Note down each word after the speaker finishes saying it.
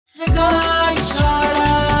তুই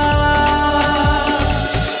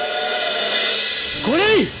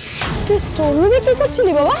স্টোর রুমে কি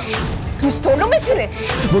করছিলি বাবা? তুমি স্টোর রুমে ছিলে?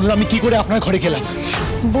 বলুন আমি কি করে আপনার ঘরে গেলাম?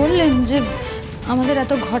 বললেন যে আমাদের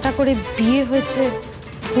এত ঘটা করে বিয়ে হয়েছে,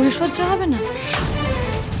 ফুলসজ্জা হবে না।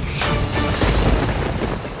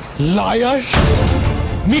 লায়ার,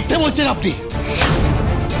 মিথ্যে বলছেন আপনি।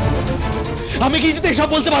 আমি কিছুতে এসব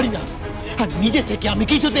বলতে পারি না, আর নিজে থেকে আমি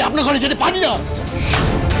কিছুতে আপনার ঘরে যেতে পারি না।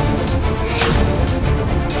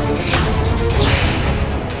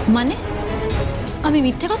 মানে আমি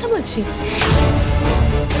মিথ্যে কথা বলছি?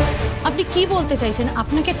 আপনি কি বলতে চাইছেন?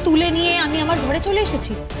 আপনাকে তুলে নিয়ে আমি আমার ঘরে চলে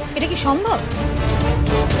এসেছি, এটা কি সম্ভব?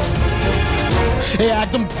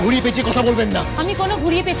 একদম ঘুরিয়ে পেঁচিয়ে কথা বলবেন না। আমি কোনো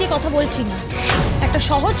ঘুরিয়ে পেঁচিয়ে কথা বলছি না, একটা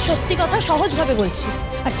সহজ সত্যি কথা সহজভাবে বলছি।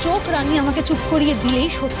 আর চোখ রাঙিয়ে আমাকে চুপ করিয়ে দিলেই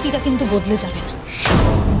সত্যিটা কিন্তু বদলে যাবে না।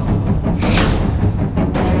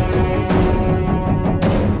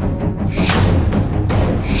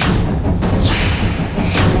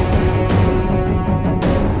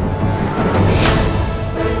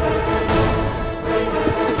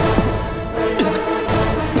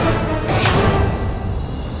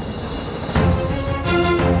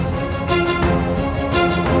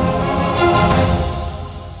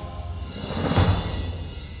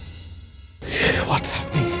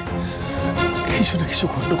 কিছু না কিছু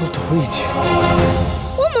গন্ডগোল তো হয়েছে।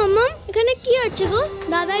 ও মাম্মা, এখানে কি আছে গো?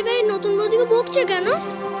 দাদাই ভাই নতুন বৌদিকে বকছে কেন?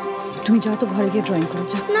 তুমি যাও তো ঘরে গিয়ে ড্রয়িং করো।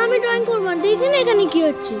 যাও। না আমি ড্রয়িং করব না, দেখি না এখানে কি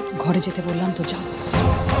হচ্ছে। ঘরে যেতে বললাম তো, যাও।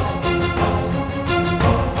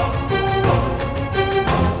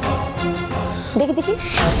 দেখি দেখি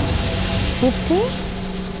মিথ্যে,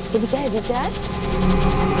 এদিকে আয়, এদিকে আয়।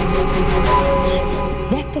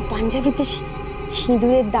 দেখ তোর পাঞ্জাবিতে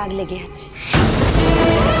সিঁদুরের দাগ লেগে আছে।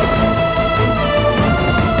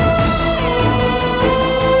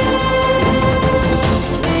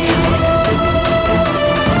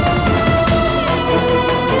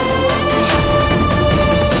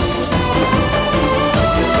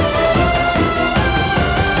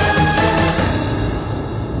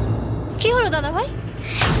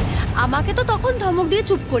 আমাকে তো তখন ধমক দিয়ে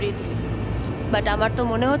চুপ করিয়ে দিলি, বাট আমার তো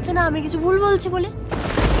মনে হচ্ছে না আমি কিছু ভুল বলছি বলে।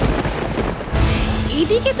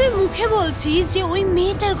 এইদিকে তুই মুখে বলছিস যে ওই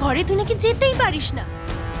মেয়েটার ঘরে তুই নাকি যেতেই পারিস না,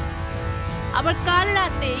 আবার কাল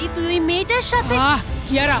রাতেই তুই ওই মেয়েটার সাথে।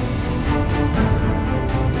 কিয়ারা,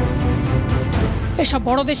 এসব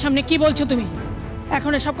বড়দের সামনে কি বলছো তুমি?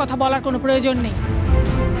 এখন এসব কথা বলার কোনো প্রয়োজন নেই।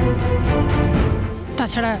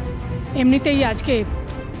 তাছাড়া এমনিতেই আজকে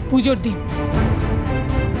পুজোর দিন।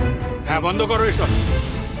 হ্যাঁ, বন্ধ করো এসব।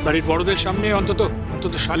 বাড়ির বড়দের সামনে অন্তত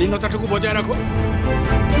শালীনতাটুকু বজায় রাখো।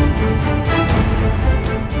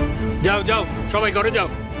 যাও যাও, সবাই ঘরে যাও।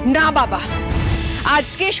 না বাবা,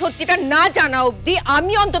 আজকে সত্যিটা না জানা অবধি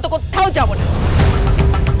আমি অন্তত কোথাও যাব না।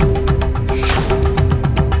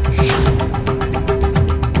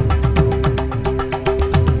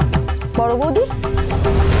 বড় বৌদি,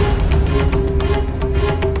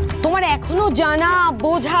 তোমার এখনো জানা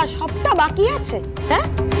বোঝা সবটা বাকি আছে। হ্যাঁ,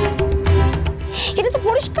 এটা তো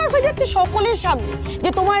পরিষ্কার হয়ে যাচ্ছে সকলের সামনে যে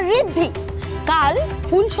তোমার ঋদ্ধি কাল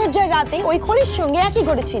ফুলসজ্জার রাতে ওই খড়ির সঙ্গে একই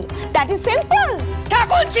করেছিল। That is simple.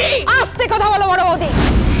 ঠাকুরজি, আস্তে কথা বলো বড় বৌদি।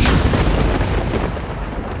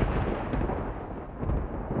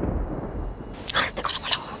 আস্তে কথা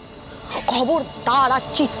বলো, খবরদার আর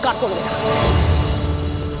চিৎকার করবে না।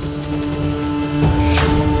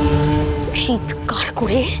 চিৎকার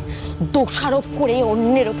করে দোষারোপ করে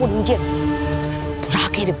অন্যের ওপর নিজের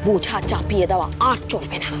রাগের বোঝা চাপিয়ে দেওয়া আর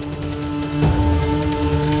চলবে না।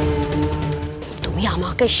 তুমি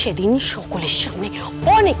আমাকে সেদিন সকলের সামনে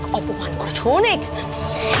অনেক অপমান করেছো, অনেক।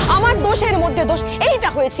 আমার দোষের মধ্যে দোষ এইটা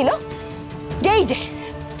হয়েছিল যে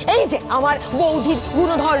এই যে আমার বৌদির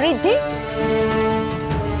গুণধর ঋদ্ধি,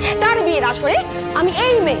 তার বিয়ের আসরে আমি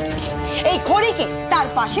এই মেয়েটাকে, এই খড়িকে তার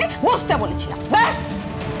পাশে বসতে বলেছিলাম, ব্যাস।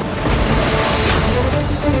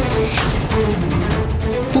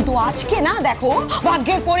 কিন্তু আজকে না, দেখো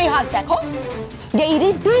ভাগ্যের পরিহাস, দেখো যে এই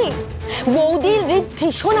ঋদ্ধি, বৌদির ঋদ্ধি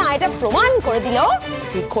শোনা, এটা প্রমাণ করে দিল,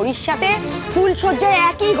 এই খড়ির সাথে ফুলসজ্জায়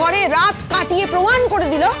একই ঘরে রাত কাটিয়ে প্রমাণ করে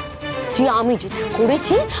দিল যে আমি যেটা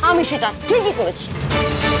করেছি আমি সেটা ঠিকই করেছি।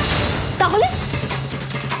 তাহলে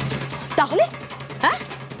তাহলে হ্যাঁ,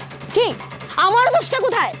 কি আমার দোষটা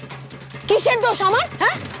কোথায়? কিসের দোষ আমার?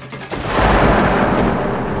 হ্যাঁ,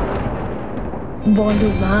 বলো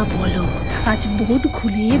মা বলো, আজ মন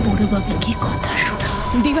খুলে বড় বাবাকে কথা শোনা।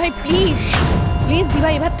 দিভাই প্লিজ প্লিজ,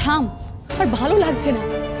 দিভাই এবার থাম। আর ভালো লাগছে না,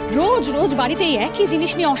 রোজ রোজ বাড়িতে এই একই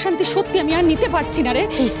জিনিস নিয়ে অশান্তি। সত্যি আমি আর নিতে পারছি না রে।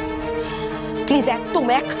 প্লিজ প্লিজ একদম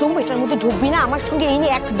একদম এটার মধ্যে ঢুকবি না, আমার সঙ্গে এই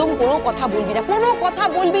নিয়ে একদম কোনো কথা বলবি না, কোনো কথা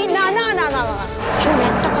বলবি না। না না না না, শোন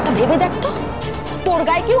একটা কথা ভেবে দেখ তো, তোর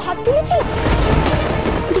গায়ে কেউ হাত তুলেছিল?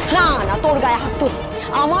 না না, তোর গায়ে হাত তুলে,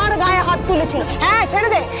 আমার গায়ে হাত তুলেছিল। হ্যাঁ ছেড়ে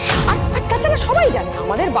দে। আর তাছাড়া সবাই জানে,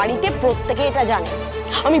 আমাদের বাড়িতে প্রত্যেকে এটা জানে,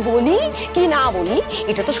 আমি বলি কি না বলি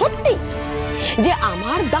এটা তো সত্যি, যে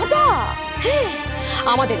আমার দাদা, হ্যাঁ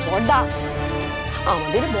আমাদের বড়দা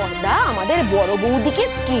আমাদের বড় বৌদিকে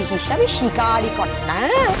স্ত্রী হিসাবে স্বীকারই করেন না।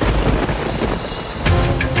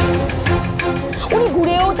 উনি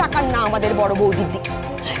ঘুরেও তাকান না আমাদের বড় বৌদির দিকে,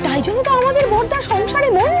 তাই জন্য তো আমাদের বড়দার সংসারে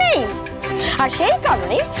মন নেই। আর সেই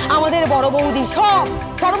কারণে আমাদের বড় বৌদি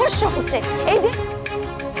সর্বস্ব হচ্ছে এই যে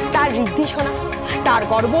তার ঋদ্ধি শোনা, তার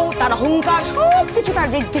গর্ব, তার অহংকার, সবকিছু তার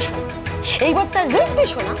ঋদ্ধি শোনা। এইবার তার ঋদ্ধি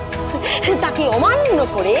শোনা তাকে অমান্য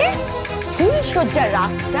করে ফুলসজ্জার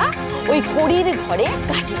রাতটা ওই কড়ির ঘরে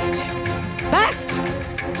কাটিয়েছে। ব্যাস,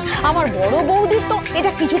 আমার বড় বৌদির তো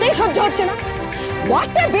এটা কিছুতেই সহ্য হচ্ছে না।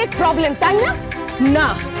 হোয়াট এ বিগ প্রবলেম, তাই না? না,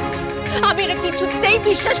 আমি এটা কিছুতেই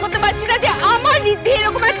বিশ্বাস করতে পারছি না যে আমার ঋদ্ধি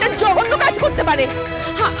এরকম একটা জঘন্য কাজ করতে পারে।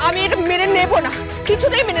 আমি এটা মেনে নেব না,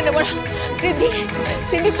 কিছুতেই মেনে নেব না। ঋদ্ধি,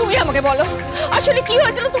 তুমি আমাকে বলো আসলে কি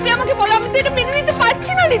হয়েছিল, তুমি আমাকে বলো, আমি তো এটা মেনে নিতে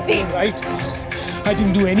পারছি না। ঋদ্ধি, right, I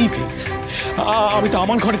didn't do anything. আমি তো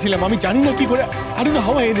আমার ঘরে ছিলাম, আমি জানি না কি করে। I don't know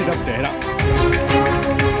how I ended up দেয়ার।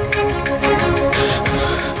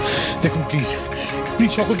 দেখুন প্লিজ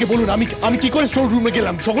প্লিজ সকলকে বলুন আমি কি করে স্টোর রুমে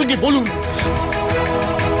গেলাম, সকলকে বলুন।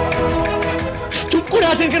 চুপ করে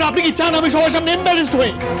আছেন কেন? আপনি কি চান আমি সবার সামনে এম্বারেসড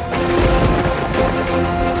হই?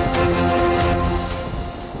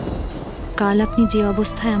 কাল আপনি যে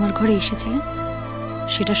অবস্থায় আমার ঘরে এসেছিলেন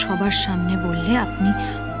সেটা সবার সামনে বললে আপনি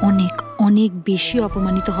অনেক অনেক বেশি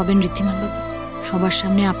অপমানিত হবেন ঋদ্ধিমান বাবু। সবার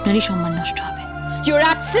সামনে আপনারই সম্মান নষ্ট হবে। ইউ আর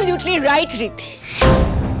অ্যাবসলিউটলি রাইট ঋদ্ধি।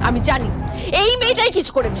 আমি জানি এই মেয়েটাই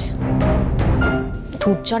কিছু করেছে।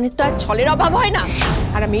 ধূর্জনের তো আর ছলের অভাব হয় না।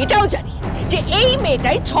 আর আমি এটাও জানি যে এই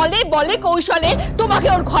মেয়েটাই ছলে বলে কৌশলে তোমাকে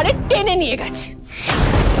ওর ঘরে টেনে নিয়ে গেছে।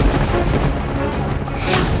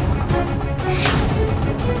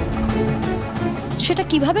 সেটা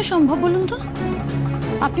কিভাবে সম্ভব বলুন তো?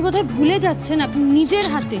 আপনি বোধহয় ভুলে যাচ্ছেন, আপনি নিজের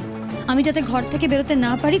হাতে আমি যাতে ঘর থেকে বেরোতে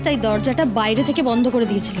না পারি তাই দরজাটা বাইরে থেকে বন্ধ করে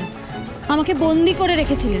দিয়েছিলেন, আমাকে বন্দি করে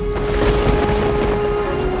রেখেছিলেন।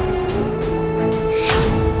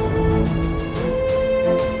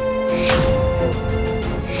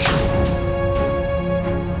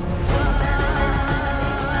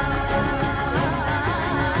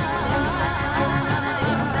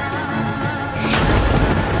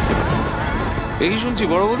 এই শুনছি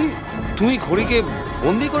বড় বৌদি, তুমি ঘড়িকে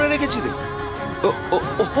বন্দি করে রেখেছিলে?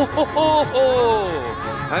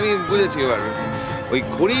 আমি বুঝেছি এবার। ওই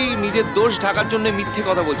ঘড়ি নিজের দোষ ঢাকার জন্য মিথ্যে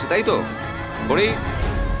কথা বলছে, তাই তো? ঘড়ি,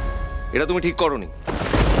 এটা তুমি ঠিক করোনি।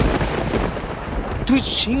 তুমি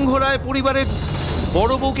সিংহরায় পরিবারের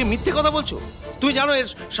বড় বউকে মিথ্যে কথা বলছো। তুমি জানো এর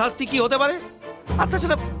শাস্তি কি হতে পারে? আর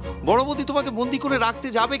তাছাড়া বড় বৌদি তোমাকে বন্দি করে রাখতে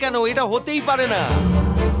যাবে কেন? এটা হতেই পারে না।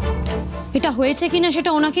 এটা হয়েছে কিনা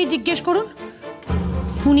সেটা ওনাকেই জিজ্ঞেস করুন,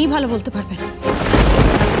 উনিই ভালো বলতে পারবেন।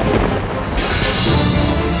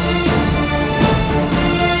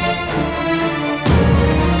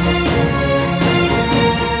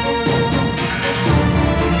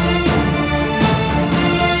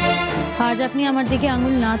 আজ আপনি আমার দিকে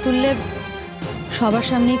আঙুল না তুললে সবার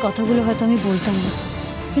সামনে এই কথাগুলো হয়তো আমি বলতাম না,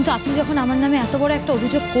 কিন্তু আপনি যখন আমার নামে এত বড় একটা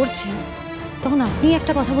অভিযোগ করছেন তখন আপনি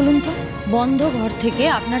একটা কথা বলুন তো, বন্ধ ঘর থেকে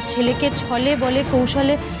আপনার ছেলেকে ছলে বলে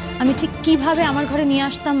কৌশলে আমি ঠিক কিভাবে আমার ঘরে নিয়ে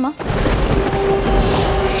আসতাম মা?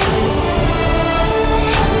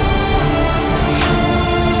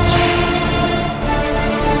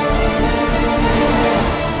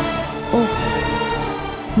 ও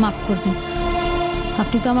মাফ করবেন,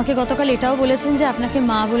 আপনি তো আমাকে গতকাল এটাও বলেছেন যে আপনাকে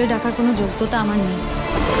মা বলে ডাকার কোনো যোগ্যতা আমার নেই।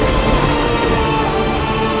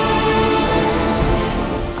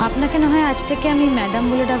 আপনাকে না হয় আজ থেকে আমি ম্যাডাম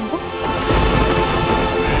বলে ডাকবো।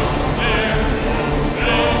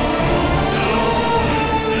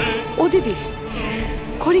 ও দিদি,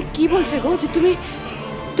 ঘরে কি বলছে গো যে তুমি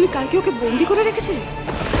কালকে ওকে বন্দি করে রেখেছিলে?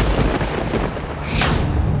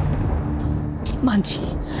 মানছি,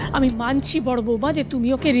 আমি মানছি বড় বৌমা যে তুমি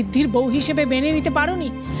ওকে ঋদ্ধির বউ হিসেবে মেনে নিতে পারোনি,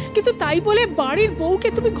 কিন্তু তাই বলে বাড়ির বউকে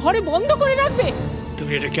তুমি ঘরে বন্ধ করে রাখবে?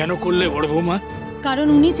 তুমি এটা কেন করলে বড় বৌমা? কারণ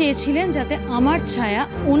উনি চেয়েছিলেন যাতে আমার ছায়া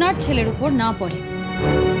ওনার ছেলের উপর না পড়ে।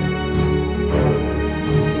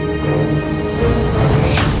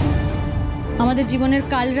 আমাদের জীবনের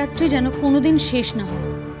কালরাত্রি যেন কোনোদিন শেষ না হয়,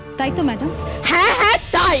 তাই তো ম্যাডাম? হ্যাঁ হ্যাঁ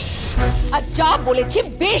তাই, আর যা বলেছে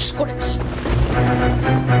বেশ করেছে।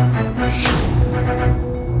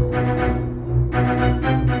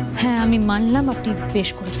 হ্যাঁ আমি মানলাম আপনি বেশ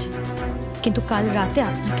করেছেন, কিন্তু কাল রাতে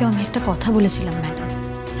আপনাকেও আমি একটা কথা বলেছিলাম ম্যাডাম।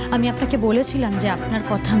 আমি আপনাকে বলেছিলাম যে আপনার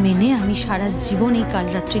কথা মেনে আমি সারা জীবন এই কাল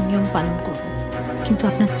রাত্রির নিয়ম পালন করব, কিন্তু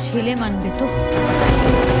আপনার ছেলে মানবে তো?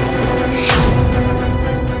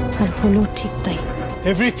 আর হলো ঠিক তাই।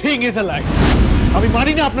 এভরিথিং ইজ আ লাই। আমি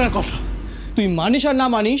মানি না আপনার কথা। তুই মানিস আর না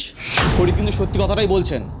মানিস, খড়ি কিন্তু সত্যি কথাটাই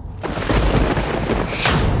বলছেন।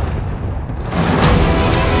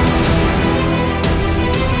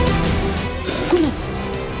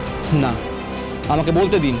 না, আমাকে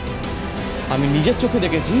বলতে দিন। আমি নিজের চোখে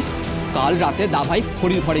দেখেছি কাল রাতে দাভাই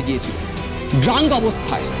খড়ির ঘরে গিয়েছিল ড্রাঙ্ক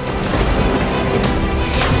অবস্থায়।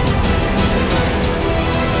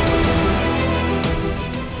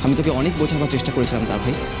 আমি তোকে অনেক বোঝাবার চেষ্টা করেছিলাম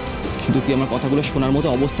দাভাই, কিন্তু তুই আমার কথাগুলো শোনার মতো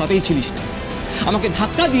অবস্থাতেই ছিলিস না। আমাকে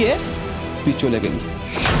ধাক্কা দিয়ে তুই চলে গেলি।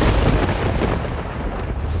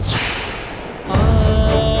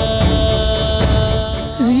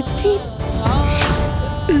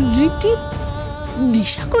 রীতি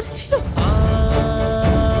নেশা করেছিল?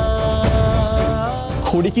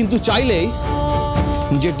 খড়ি কিন্তু চাইলেই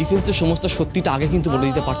নিজের ডিফেন্সের সমস্ত সত্যিটা আগে কিন্তু বলে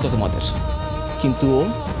দিতে পারতো তোমাদের, কিন্তু ও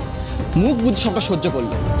মুখ বুঝে সবটা সহ্য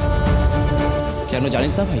করলো। কেন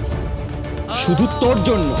জানিস না ভাই? শুধু তোর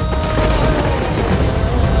জন্য।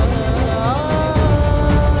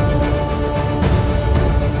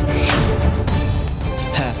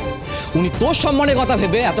 হ্যাঁ, উনি তোর সম্মানের কথা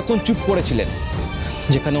ভেবে এতক্ষণ চুপ করেছিলেন।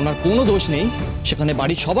 যেখানে ওনার কোনো দোষ নেই সেখানে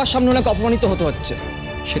বাড়ির সবার সামনে ওনাকে অপমানিত হতে হচ্ছে।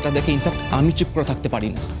 সেটা দেখে ইনফ্যাক্ট আমি চুপ করে থাকতে পারি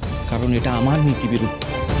না, কারণ এটা আমার নীতি বিরুদ্ধ।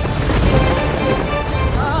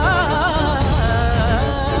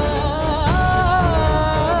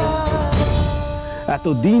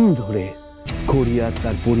 এতদিন ধরে খড়ি আর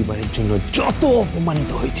তার পরিবারের জন্য যত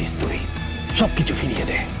অপমানিত হয়েছিস তুই, সবকিছু ফিরিয়ে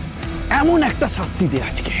দে। এমন একটা শাস্তি দে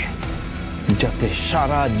আজকে যাতে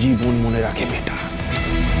সারা জীবন মনে রাখে মেয়েটা।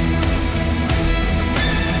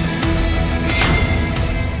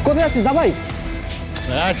 কোথায় আছিস দাভাই?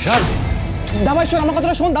 আচ্ছা দাভাই শোন আমার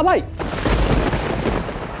কথাটা, শোন দাভাই।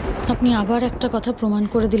 আপনি আবার একটা কথা প্রমাণ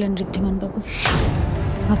করে দিলেন ঋদ্ধিমান বাবু।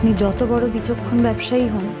 আপনি যত বড় বিচক্ষণ ব্যবসায়ী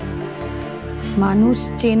হন, মানুষ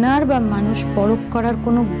চেনার বা মানুষ পরখ করার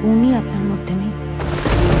কোনো গুণই আপনার মধ্যে নেই।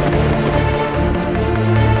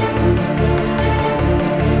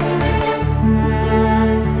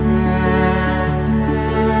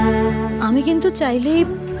 আমি কিন্তু চাইলেই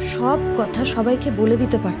সব কথা সবাইকে বলে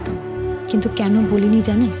দিতে পারতাম, কিন্তু কেন বলিনি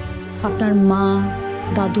জানেন? আপনার মা,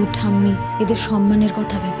 দাদু, ঠাম্মি এদের সম্মানের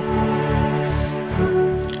কথা ভেবে।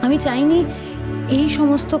 আমি চাইনি এই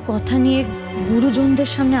সমস্ত কথা নিয়ে গুরুজনদের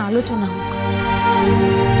সামনে আলোচনা হোক।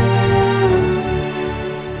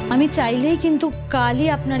 আমি চাইলেই কিন্তু কালই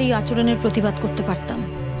আপনার এই আচরণের প্রতিবাদ করতে পারতাম,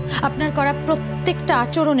 আপনার করা প্রত্যেকটা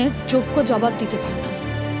আচরণের যোগ্য জবাব দিতে পারতাম,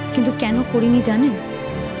 কিন্তু কেন করিনি জানেন?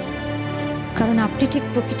 কারণ আপনি ঠিক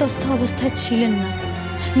প্রকৃতস্থ অবস্থায় ছিলেন না,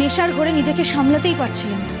 নেশার ঘরে নিজেকে সামলাতেই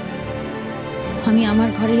পারছিলেন না। আমি আমার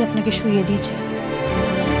ঘরেই আপনাকে শুইয়ে দিয়েছিলাম।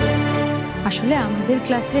 আসলে আমাদের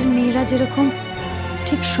ক্লাসের মেয়েরা যেরকম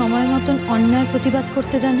ঠিক সময় মতন অন্যায় প্রতিবাদ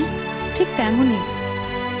করতে জানে, ঠিক তেমনই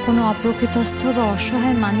কোনো অপ্রকৃতস্থ বা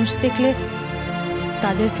অসহায় মানুষ দেখলে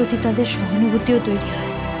তাদের প্রতি তাদের সহানুভূতিও তৈরি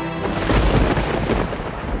হয়।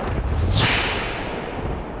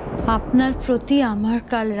 আপনার প্রতি আমার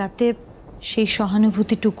কাল রাতে সেই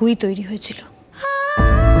সহানুভূতিটুকুই তৈরি হয়েছিল।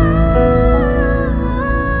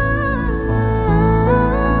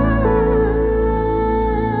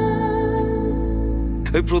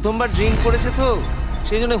 ওই প্রথমবার ড্রিঙ্ক করেছে তো,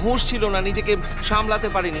 সেই জন্য হুঁশ ছিল না, নিজেকে সামলাতে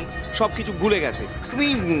পারেনি, সবকিছু ভুলে গেছে। তুমি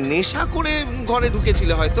নেশা করে ঘরে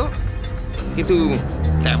ঢুকেছিলে হয়তো, কিন্তু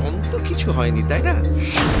তেমন তো কিছু হয়নি, তাই না?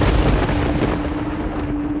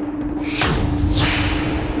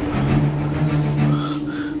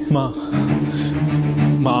 মা,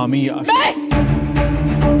 মা আমি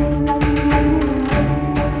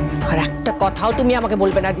আর একটা কথাও তুমি আমাকে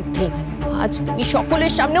বলবে না ঋদ্ধি। আজ তুমি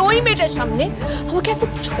সকলের সামনে, ওই মেয়েটার সামনে আমাকে এত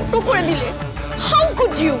ছোট করে দিলে। How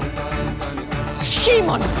could you? সেই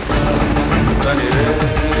মন।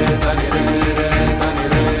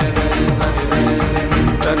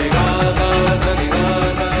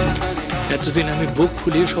 এতদিন আমি বুক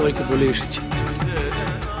ফুলিয়ে সবাইকে বলে এসেছি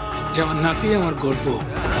যে আমার নাতি আমার গর্ব,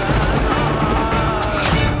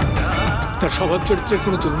 তার স্বভাব চরিত্রের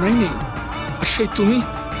কোনো তুলনাই নেই। আর সেই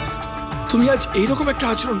তুমি আজ এইরকম একটা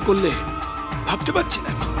আচরণ করলে, ভাবতে পারছি না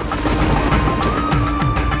আমি।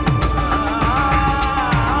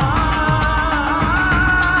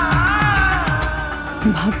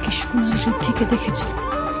 ভাগ্যিস কুণাল ঋদ্ধিকে দেখেছে,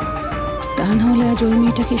 তা না হলে আজ ওই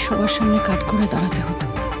মেয়েটাকে সবার সামনে কাট করে দাঁড়াতে হতো।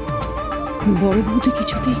 বড় বৌদি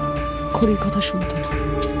কিছুতেই খড়ির কথা শুনতো না।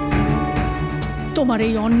 তোমার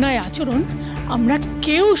এই অন্যায় আচরণ আমরা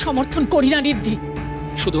কেউ সমর্থন করি না রিদ্ধি।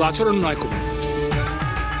 শুধু আচরণ নয়, কোনো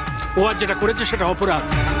ও আজ যেটা করেছে সেটা অপরাধ।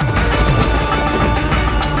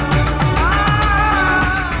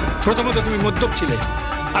 প্রথমত তুমি মদ্যপ ছিলে,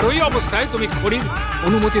 আর ওই অবস্থায় তুমি খড়ির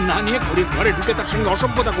অনুমতি না নিয়ে খড়ির ঘরে ঢুকে তার সঙ্গে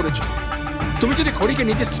অসভ্যতা করেছো। তুমি যদি খড়িকে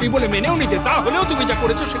নিজের স্ত্রী বলে মেনেও নিতে, তাহলেও তুমি যা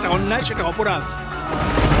করেছো সেটা অন্যায়, সেটা অপরাধ।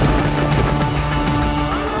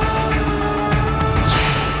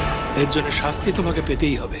 এর জন্য শাস্তি তোমাকে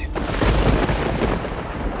পেতেই হবে।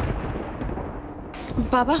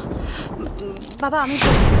 বাবা, বাবা আমি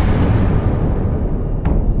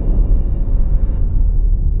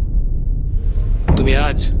তুমি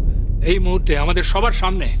আজ এই মুহূর্তে আমাদের সবার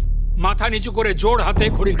সামনে মাথা নিচু করে জোর হাতে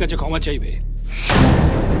খড়ির কাছে ক্ষমা চাইবে।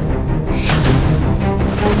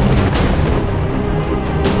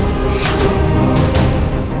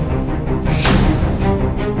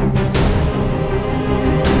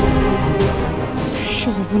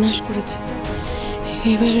 সর্বনাশ করেছে।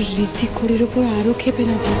 এবার ঋদ্ধি খড়ির উপর আরো খেপে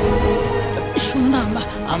না যায়। শোনো না,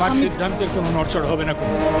 আমার সিদ্ধান্তের কোনো নড়চড় হবে না,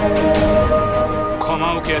 কোনো ক্ষমা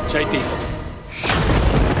ওকে আজ চাইতেই হবে।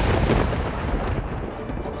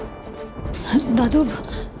 দাদু,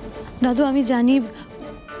 দাদু আমি জানি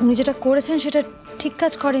উনি যেটা করেছেন সেটা ঠিক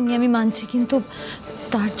কাজ করেননি, আমি মানছি, কিন্তু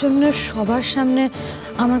তার জন্য সবার সামনে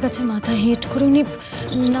আমার কাছে মাথা হেঁট করে উনি,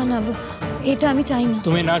 না না, এটা আমি চাই না।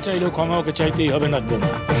 তুমি না চাইলেও ক্ষমা ওকে চাইতেই হবে না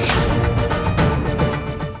বৌমা।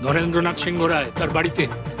 নরেন্দ্রনাথ সিংহ রায় তার বাড়িতে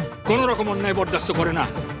কোনো রকম অন্যায় বরদাস্ত করে না।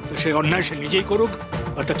 তো সেই অন্যায় সে নিজেই করুক,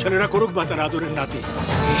 বা তার ছেলেরা করুক, বা তার আদরের নাতি।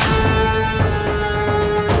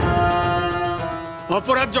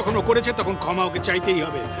 অপরাধ যখন ও করেছে তখন ক্ষমা ওকে চাইতেই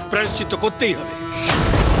হবে, প্রায়শ্চিত্ত করতেই হবে।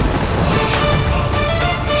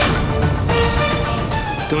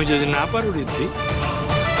 তুমি যদি না পারো ঋদ্ধি,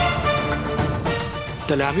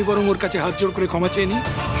 তাহলে আমি বরং ওর কাছে হাত জোড় করে ক্ষমা চেয়ে নিই।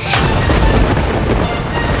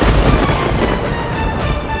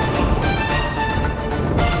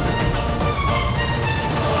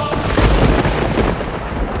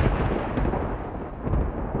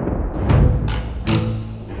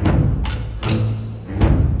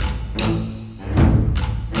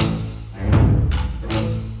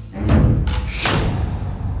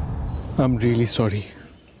 I'm really sorry.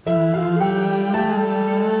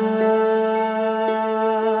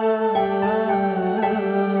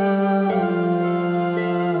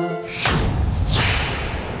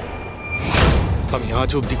 আমি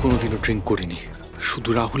আজ অবধি কোনোদিনও ড্রিঙ্ক করিনি। শুধু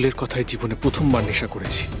রাহুলের কথায় জীবনে প্রথমবার নেশা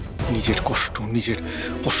করেছি, নিজের কষ্ট, নিজের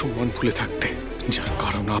অসম্মান ভুলে থাকতে, যার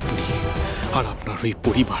কারণ আপনি আর আপনার ওই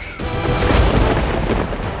পরিবার।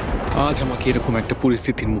 আজ আমাকে এরকম একটা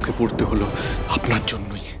পরিস্থিতির মুখে পড়তে হলো আপনার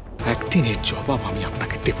জন্যই। একদিনের জবাব আমি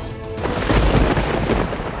আপনাকে দেব।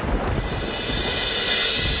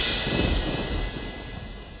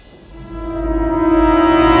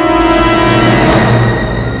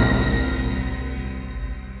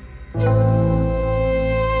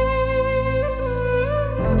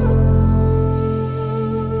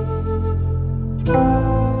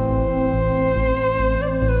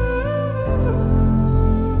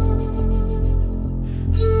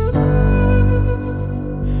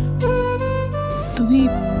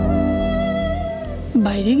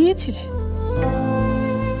 বাইরে গিয়েছিলে?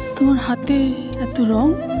 তোমার হাতে এত রং।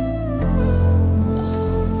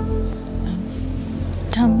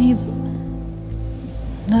 ঠাম্মি,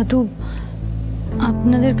 দাদু,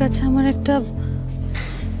 আপনাদের কাছে আমার একটা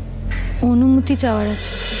অনুমতি চাওয়ার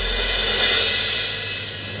আছে।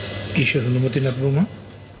 কিসের অনুমতি না বৌমা?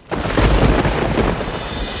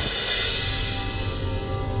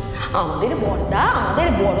 আমাদের বড়দা আমাদের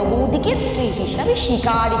বড় বৌদিকে স্ত্রী হিসাবে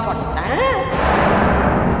স্বীকারই করেন না।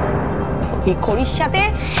 এই খড়ির সাথে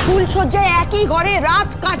ফুলসজ্জায় একই ঘরে রাত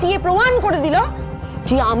কাটিয়ে প্রমাণ করে দিল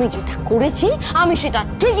যে আমি যেটা করেছি আমি সেটা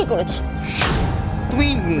ঠিকই করেছি। তুমি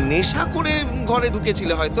নেশা করে ঘরে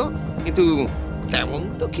ঢুকেছিলে হয়তো, কিন্তু তেমন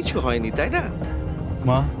তো কিছু হয়নি, তাই না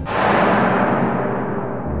মা?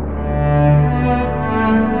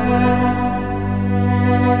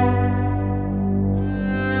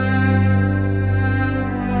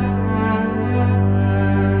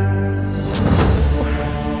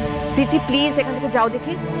 প্রীতি প্লিজ এখান থেকে যাও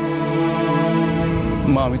দেখি।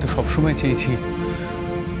 মা, আমি তো সবসময় চেয়েছি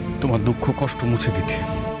তোমার দুঃখ কষ্ট মুছে দিতে,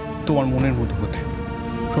 তোমার মনের মতো হতে।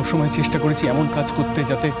 সবসময় চেষ্টা করেছি এমন কাজ করতে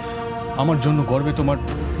যাতে আমার জন্য গর্বে তোমার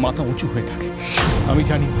মাথা উঁচু হয়ে থাকে। আমি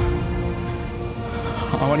জানি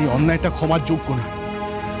আমার এই অন্যায়টা ক্ষমার যোগ্য না,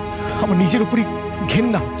 আমার নিজের উপরই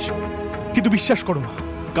ঘেন্না হচ্ছে। কিন্তু বিশ্বাস করো না,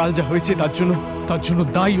 কাল যা হয়েছে তার জন্য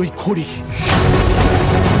দায়ী ওই খড়ি।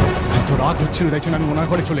 এত রাগ হচ্ছিল, তাই জন্য আমি ওনার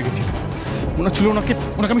ঘরে চলে গেছিলাম। মনে ছিল ওনাকে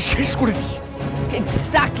আমি শেষ করে দিই।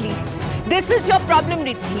 Exactly, this is your problem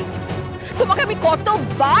ঋদ্ধি। তোমাকে আমি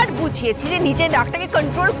কতবার বুঝিয়েছি যে নিজের রাগটাকে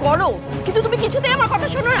কন্ট্রোল করো, কিন্তু তুমি কিছুতেই আমার কথা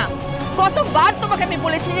শোনো না। কতবার তোমাকে আমি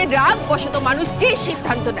বলেছি যে রাগ বশত মানুষ যে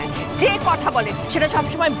সিদ্ধান্ত নেয়, যে কথা বলে, সেটা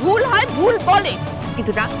সবসময় ভুল হয়, ভুল বলে।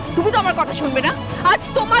 কিন্তু না, তুমি তো আমার কথা শুনবে না। আজ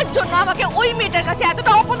তোমার জন্য আমাকে ওই মেয়েটার কাছে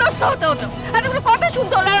এতটা অপদস্থ হতে হলো, এতগুলো কথা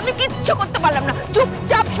শুনতে হলো, আর আমি কিচ্ছু করতে পারলাম না।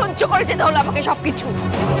 চুপচাপ সহ্য করে যেতে হলো আমাকে সবকিছু।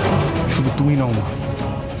 শুধু তুমি নাও মা,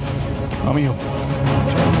 আমিও।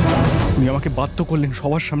 উনি আমাকে বাধ্য করলেন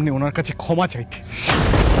সবার সামনে ওনার কাছে ক্ষমা চাইতে।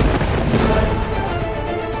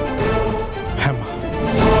 হ্যাঁ মা,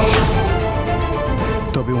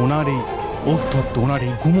 তবে ওনার এই ঔদ্ধত্য, ওনার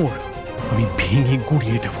এই গুমর আমি ভেঙে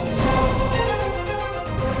গুড়িয়ে দেব।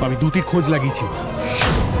 আমি দুটির খোঁজ লাগিয়েছি,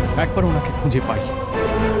 একবার ওনাকে খুঁজে পাই,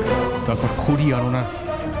 তারপর খড়ি আর ওনার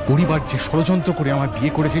পরিবার যে ষড়যন্ত্র করে আমার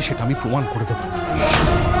বিয়ে করেছে সেটা আমি প্রমাণ করে দেব।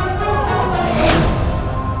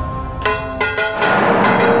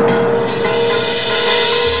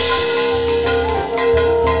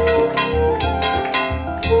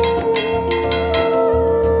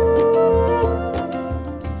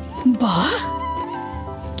 বাহ,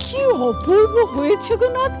 কি অপূর্ব হয়েছে গো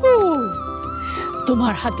নাথবউ।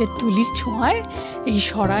 তোমার হাতের তুলির ছোঁয়ায় এই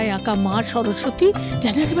সরায় আঁকা মা সরস্বতী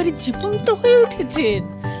যেন একেবারে জীবন্ত হয়ে উঠেছেন।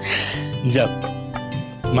 যাও,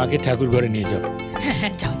 মাকে ঠাকুর ঘরে নিয়ে যাও। হ্যাঁ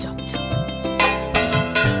হ্যাঁ, যাও যাও যাও।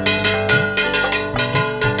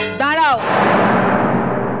 দাঁড়াও।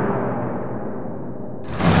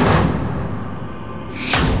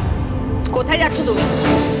 কোথায় যাচ্ছ তুমি?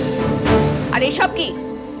 আর এসব কি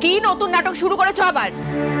কি নতুন নাটক শুরু করেছো আবার?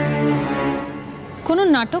 কোনো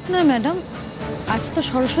নাটক নয় ম্যাডাম, আজ তো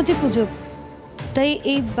সরস্বতী পুজো, তাই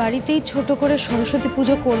এই বাড়িতেই ছোট করে সরস্বতী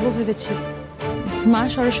পুজো করব ভেবেছি। মা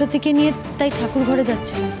সরস্বতীকে নিয়ে তাই ঠাকুর ঘরে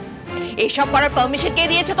যাচ্ছে। এসব করার পারমিশন কে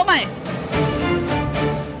দিয়েছে তোমায়?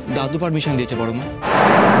 দাদু পারমিশন দিয়েছে বড় মা।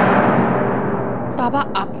 বাবা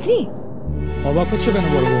আপনি? অবাক হচ্ছ কেন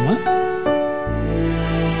বড় বৌমা?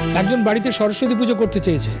 একজন বাড়িতে সরস্বতী পুজো করতে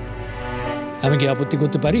চেয়েছে, আমি কি আপত্তি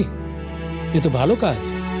করতে পারি? এ তো ভালো কাজ।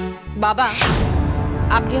 বাবা,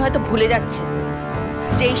 আপনি হয়তো ভুলে যাচ্ছেন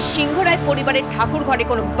যে এই সিংহরায় পরিবারের ঠাকুর ঘরে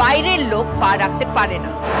কোনো বাইরের লোক পা রাখতে পারে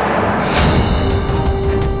না।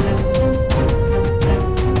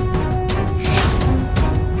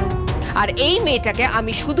 আর এই মেয়েটাকে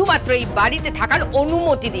আমি শুধুমাত্র এই বাড়িতে থাকার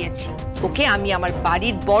অনুমতি দিয়েছি। ওকে আমি আমার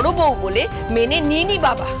বাড়ির বড় বউ বলে মেনে নিইনি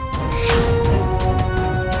বাবা।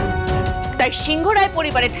 তাই সিংহরায়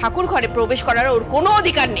পরিবারের ঠাকুর ঘরে প্রবেশ করার ওর কোনো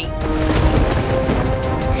অধিকার নেই।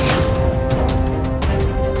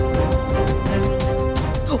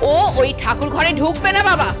 ও ওই ঠাকুর ঘরে ঢুকবে না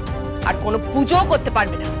বাবা, আর কোনো পুজোও করতে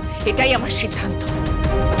পারবে না, এটাই আমার সিদ্ধান্ত।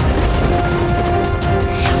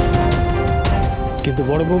 কিন্তু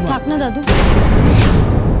বড় বৌমা। থাক না দাদু,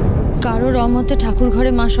 কারোর অমতে ঠাকুর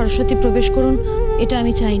ঘরে মা সরস্বতী প্রবেশ করুন এটা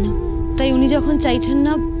আমি চাই না। তাই উনি যখন চাইছেন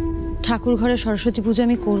না, ঠাকুর ঘরে সরস্বতী পুজো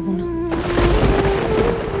আমি করব না।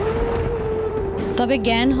 তবে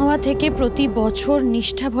জ্ঞান হওয়া থেকে প্রতি বছর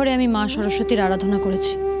নিষ্ঠা ভরে আমি মা সরস্বতীর আরাধনা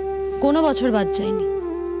করেছি, কোনো বছর বাদ যায়নি।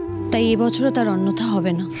 তাই এবছরও তার অন্যথা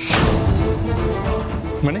হবে না।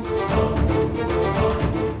 মানে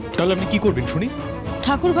তাহলে আপনি কি করবেন শুনি?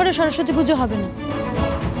 ঠাকুর ঘরে সরস্বতী পুজো হবে না,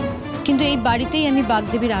 কিন্তু এই বাড়িতেই আমি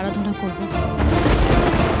বাগদেবীর আরাধনা করব।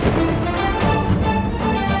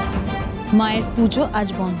 মায়ের পুজো আজ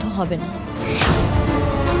বন্ধ হবে না।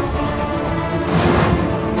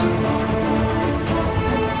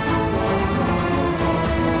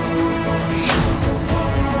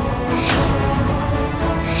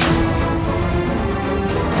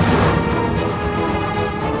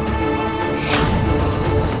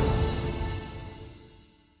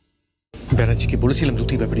 ব্যানার্জিকে বলেছিলাম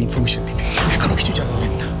দুটি ব্যাপারে ইনফরমেশন দিতে, এখনো কিছু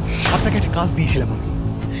জানালেন না। আপনাকে একটা কাজ দিয়েছিলাম আমি,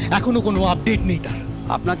 এখনো কোনো আপডেট নেই তার।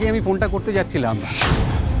 আপনাকে আমি ফোনটা করতে যাচ্ছিলাম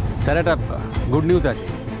স্যার, একটা গুড নিউজ আছে।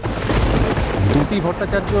 দ্যুতি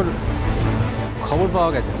ভট্টাচার্যর খবর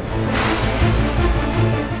পাওয়া গেছে স্যার।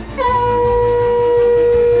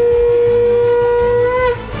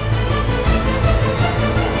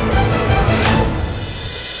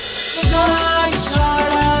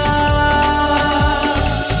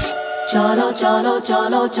 চলো চলো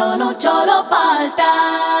চলো চলো চলো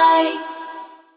পাল্টাই।